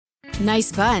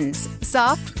Nice buns,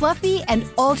 soft, fluffy, and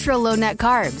ultra-low net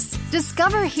carbs.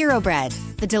 Discover Hero Bread,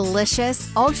 the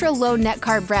delicious, ultra-low net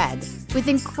carb bread with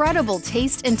incredible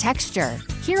taste and texture.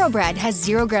 Hero Bread has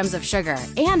 0 grams of sugar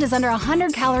and is under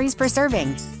 100 calories per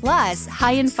serving. Plus,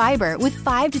 high in fiber with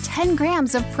 5 to 10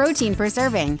 grams of protein per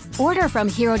serving. Order from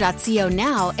hero.co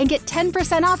now and get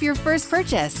 10% off your first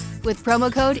purchase with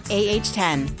promo code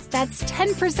AH10. That's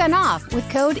 10% off with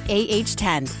code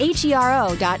AH10.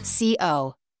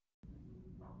 HERO.co.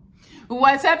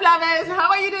 What's up, lovers? How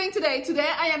are you doing today? Today,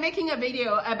 I am making a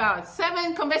video about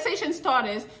 7 conversation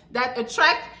starters that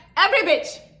attract every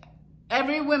bitch,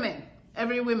 every woman.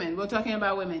 We're talking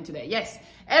about women today. Yes,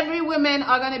 every woman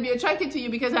are going to be attracted to you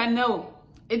because I know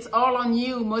it's all on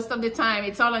you most of the time.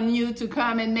 It's all on you to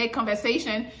come and make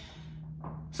conversation.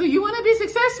 So you want to be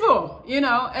successful, you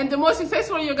know, and the more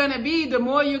successful you're going to be, the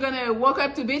more you're going to walk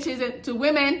up to bitches and to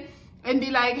women and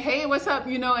be like, hey, what's up,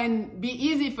 you know, and be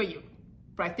easy for you.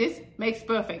 Practice makes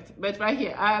perfect. But right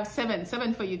here, I have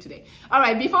seven for you today. All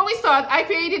right, before we start, I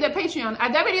created a Patreon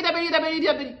at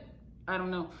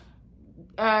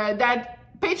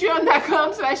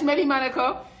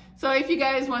patreon.com/MellyMonaco. So if you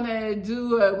guys want to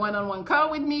do a one-on-one call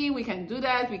with me, we can do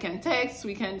that. We can text,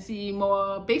 we can see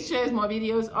more pictures, more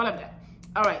videos, all of that.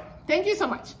 All right, thank you so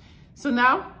much. So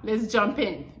now let's jump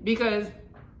in, because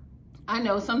I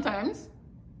know sometimes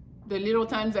the little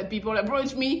times that people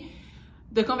approach me,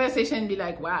 the conversation be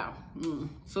like, wow,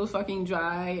 so fucking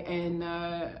dry, and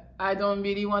I don't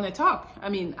really want to talk. I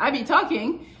mean, I be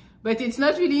talking, but it's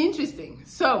not really interesting.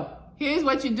 So here's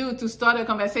what you do to start a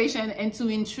conversation and to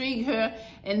intrigue her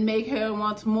and make her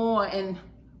want more, and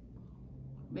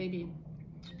maybe,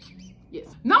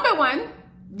 yes. Number 1,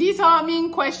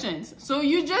 disarming questions. So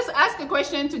you just ask a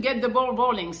question to get the ball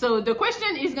rolling. So the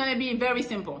question is going to be very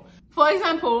simple. For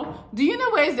example, do you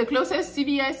know where is the closest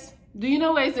CVS? Do you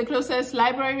know where is the closest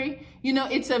library? You know,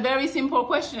 it's a very simple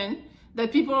question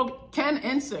that people can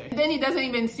answer. Then it doesn't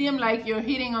even seem like you're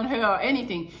hitting on her or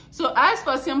anything. So ask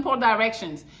for simple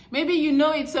directions. Maybe you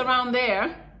know it's around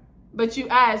there, but you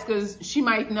ask because she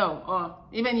might know, or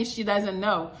even if she doesn't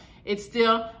know, it's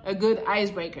still a good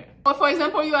icebreaker. Or for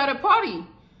example, you're at a party.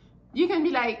 You can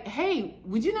be like, hey,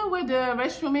 would you know where the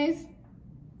restroom is?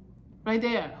 Right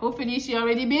there. Hopefully she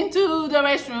already been to the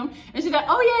restroom and she's like,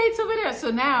 oh yeah, it's over there.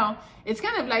 So now it's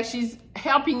kind of like she's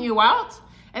helping you out.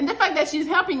 And the fact that she's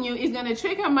helping you is going to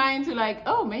trick her mind to like,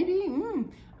 oh, maybe,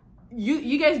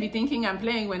 you guys be thinking I'm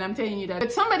playing when I'm telling you that.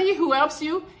 But somebody who helps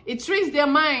you, it tricks their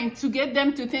mind to get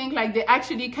them to think like they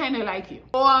actually kind of like you.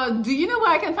 Or do you know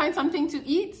where I can find something to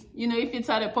eat? You know, if it's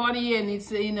at a party and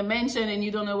it's in a mansion and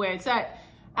you don't know where it's at,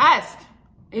 ask.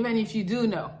 Even if you do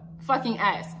know, fucking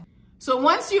ask. So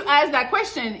once you ask that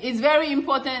question, it's very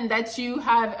important that you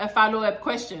have a follow-up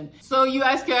question. So you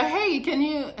ask her, hey,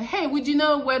 would you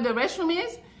know where the restroom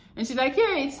is? And she's like,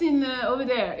 yeah, it's in over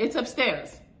there. It's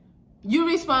upstairs. You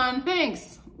respond,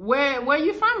 thanks. Where are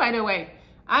you from, by the way?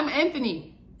 I'm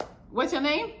Anthony. What's your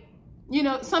name? You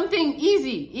know, something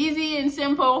easy and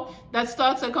simple that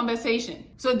starts a conversation.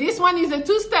 So this one is a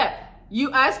 2-step.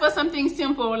 You ask for something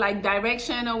simple like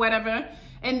direction or whatever,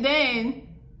 and then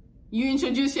you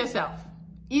introduce yourself.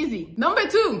 Easy. Number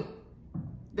 2,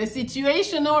 the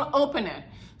situational opener.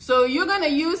 So you're gonna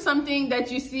use something that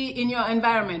you see in your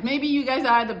environment. Maybe you guys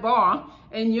are at the bar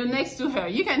and you're next to her.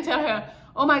 You can tell her,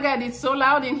 oh my God, it's so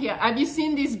loud in here. Have you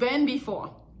seen this band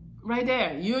before? Right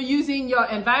there. You're using your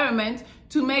environment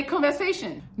to make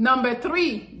conversation. Number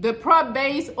 3, the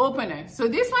prop-based opener. So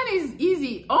this one is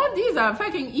easy. All these are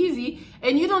fucking easy,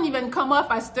 and you don't even come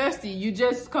off as thirsty. You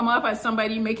just come off as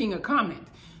somebody making a comment.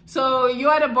 So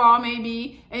you're at a bar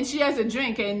maybe, and she has a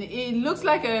drink, and it looks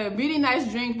like a really nice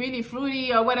drink, really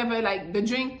fruity or whatever, like the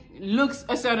drink looks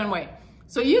a certain way.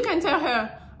 So you can tell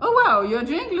her, oh wow, your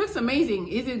drink looks amazing.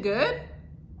 Is it good?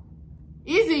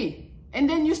 Easy. And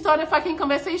then you start a fucking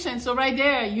conversation. So right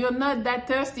there, you're not that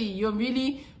thirsty. You're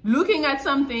really looking at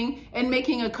something and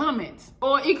making a comment.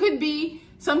 Or it could be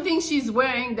something she's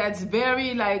wearing that's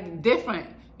very like different.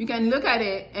 You can look at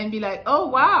it and be like, oh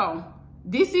wow,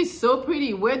 this is so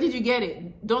pretty. Where did you get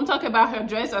it? Don't talk about her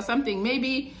dress or something.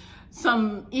 Maybe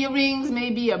some earrings,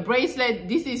 maybe a bracelet.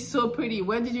 This is so pretty.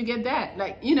 Where did you get that?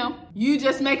 Like, you know, you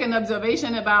just make an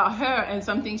observation about her and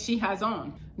something she has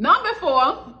on. Number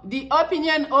 4, the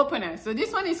opinion opener. So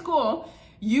this one is cool.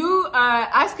 You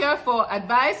ask her for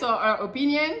advice or her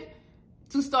opinion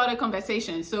to start a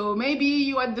conversation. So maybe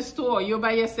you're at the store, you're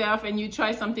by yourself and you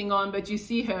try something on, but you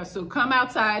see her. So come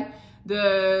outside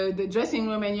the dressing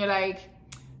room and you're like,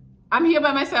 I'm here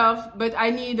by myself, but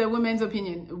I need a woman's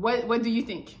opinion. What do you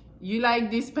think? You like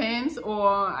these pants, or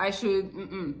I should,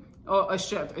 or a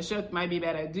shirt? A shirt might be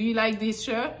better. Do you like this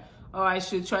shirt? or I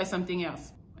should try something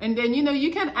else. And then, you know,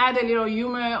 you can add a little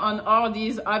humor on all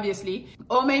these, obviously.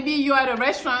 Or maybe you're at a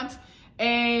restaurant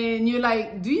and you're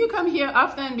like, do you come here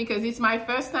often? Because it's my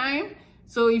first time.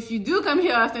 So if you do come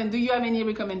here often, do you have any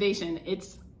recommendation?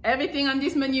 It's everything on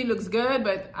this menu looks good,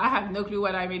 but I have no clue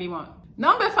what I really want.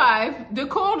 Number 5, the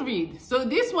cold read. So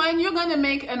this one, you're gonna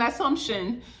make an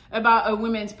assumption about a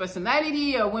woman's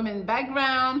personality, a woman's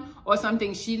background, or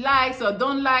something she likes or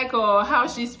don't like, or how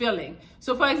she's feeling.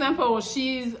 So for example,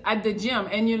 she's at the gym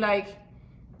and you're like,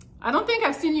 I don't think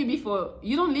I've seen you before.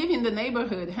 You don't live in the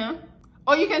neighborhood, huh?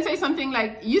 Or you can say something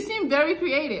like, you seem very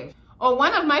creative. Or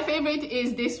one of my favorite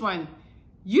is this one.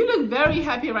 You look very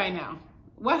happy right now.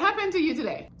 What happened to you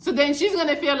today? So then she's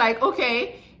gonna feel like,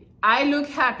 okay, I look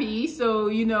happy, so,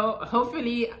 you know,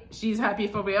 hopefully she's happy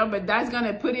for real, but that's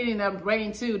gonna put it in her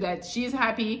brain too, that she's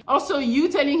happy. Also, you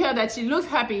telling her that she looks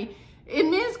happy, it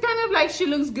means kind of like she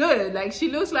looks good. Like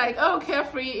she looks like, oh,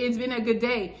 carefree, it's been a good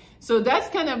day. So that's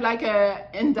kind of like a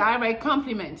indirect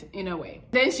compliment in a way.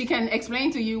 Then she can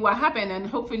explain to you what happened and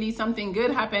hopefully something good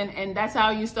happened, and that's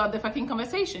how you start the fucking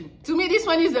conversation. To me, this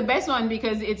one is the best one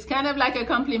because it's kind of like a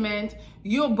compliment.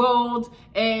 You're bold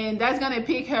and that's gonna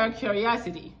pique her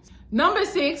curiosity. Number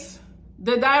 6,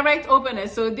 the direct opener.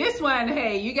 So this one,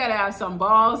 hey, you gotta have some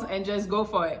balls and just go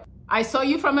for it. I saw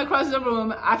you from across the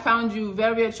room. I found you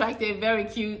very attractive, very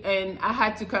cute, and I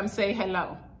had to come say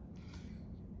hello.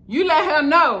 You let her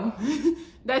know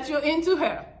that you're into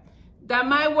her. That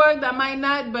might work, that might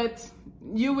not, but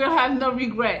you will have no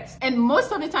regrets. And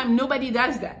most of the time, nobody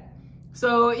does that.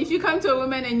 So if you come to a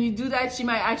woman and you do that, she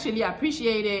might actually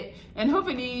appreciate it. And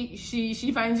hopefully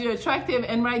she finds you attractive,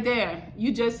 and right there,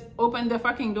 you just open the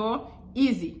fucking door,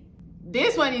 easy.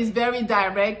 This one is very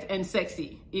direct and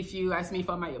sexy, if you ask me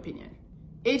for my opinion.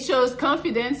 It shows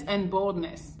confidence and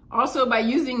boldness. Also, by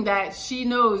using that, she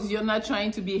knows you're not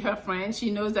trying to be her friend.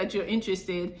 She knows that you're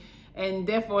interested, and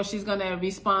therefore she's gonna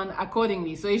respond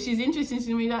accordingly. So if she's interested, she's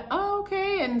gonna be like, oh,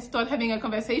 okay, and start having a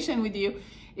conversation with you.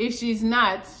 If she's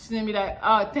not, she's gonna be like,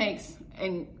 oh, thanks,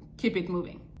 and keep it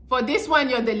moving. For this one,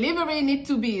 your delivery needs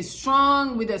to be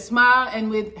strong, with a smile and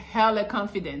with hella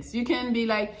confidence. You can be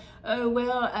like, oh,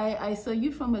 well, I saw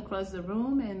you from across the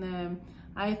room, and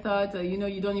I thought, you know,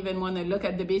 you don't even want to look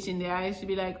at the bitch in the eye. She'd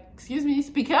be like, excuse me,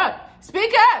 speak up,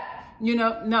 you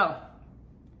know, no.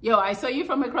 Yo, I saw you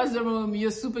from across the room, you're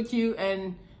super cute,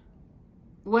 and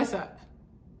what's up?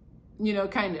 You know,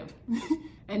 kind of.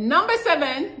 And number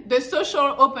 7, the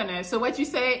social opener. So what you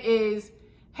say is,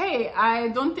 hey, I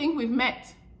don't think we've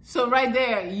met. So right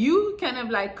there, you kind of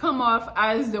like come off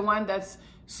as the one that's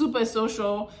super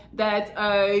social, that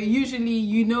usually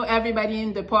you know everybody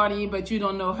in the party, but you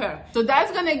don't know her. So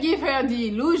that's gonna give her the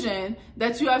illusion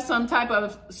that you have some type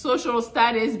of social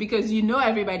status because you know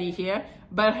everybody here,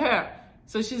 but her.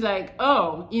 So she's like,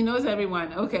 oh, he knows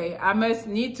everyone. Okay, I must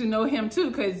need to know him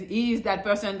too because he's that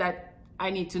person that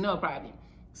I need to know probably.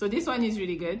 So this one is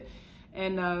really good.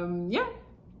 And yeah.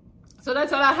 So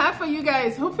that's all I have for you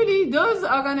guys. Hopefully those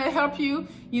are gonna help you,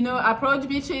 you know, approach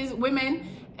bitches, women,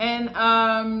 and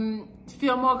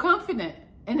feel more confident.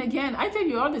 And again, I tell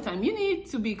you all the time, you need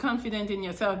to be confident in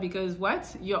yourself because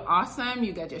what? You're awesome,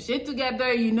 you got your shit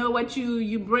together, you know what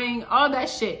you bring, all that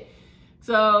shit.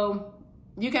 So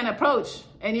you can approach.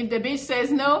 And if the bitch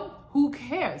says no, who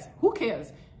cares? Who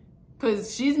cares?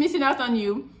 Because she's missing out on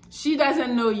you, she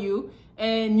doesn't know you,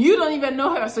 and you don't even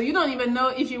know her, so you don't even know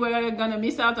if you were gonna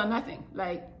miss out on nothing.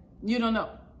 Like, you don't know.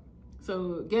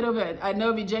 So get over it. I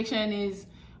know rejection is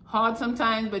hard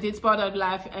sometimes, but it's part of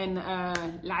life, and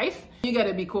life. You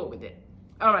gotta be cool with it.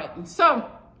 All right, so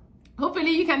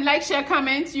hopefully you can like, share,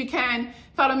 comment. You can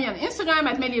follow me on Instagram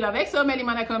at MellyLoveXO, Melly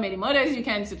Monaco, Melly Motors. You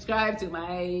can subscribe to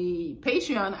my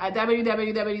Patreon at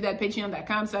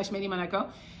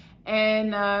www.patreon.com/MellyMonaco.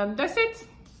 And that's it.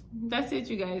 That's it,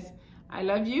 you guys. I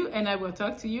love you, and I will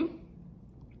talk to you.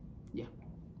 Yeah,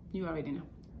 you already know.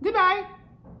 Goodbye.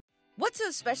 What's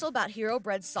so special about Hero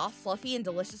Bread's soft, fluffy, and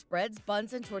delicious breads,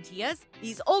 buns, and tortillas?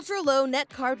 These ultra-low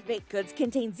net-carb baked goods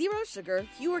contain 0 sugar,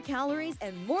 fewer calories,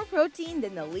 and more protein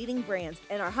than the leading brands,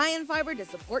 and are high in fiber to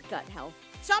support gut health.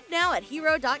 Shop now at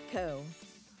Hero.co.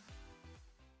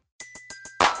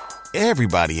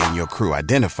 Everybody in your crew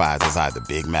identifies as either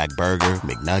Big Mac Burger,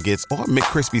 McNuggets, or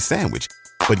McCrispy Sandwich.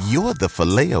 But you're the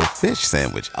Filet-O-Fish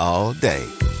Sandwich all day.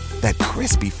 That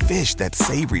crispy fish, that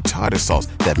savory tartar sauce,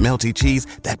 that melty cheese,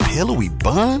 that pillowy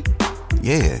bun.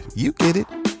 Yeah, you get it.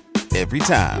 Every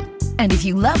time. And if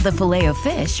you love the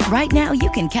Filet-O-Fish, right now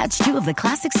you can catch 2 of the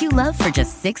classics you love for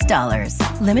just $6.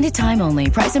 Limited time only.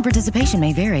 Price and participation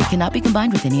may vary. Cannot be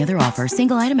combined with any other offer.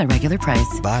 Single item at regular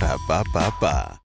price. Ba-da-ba-ba-ba.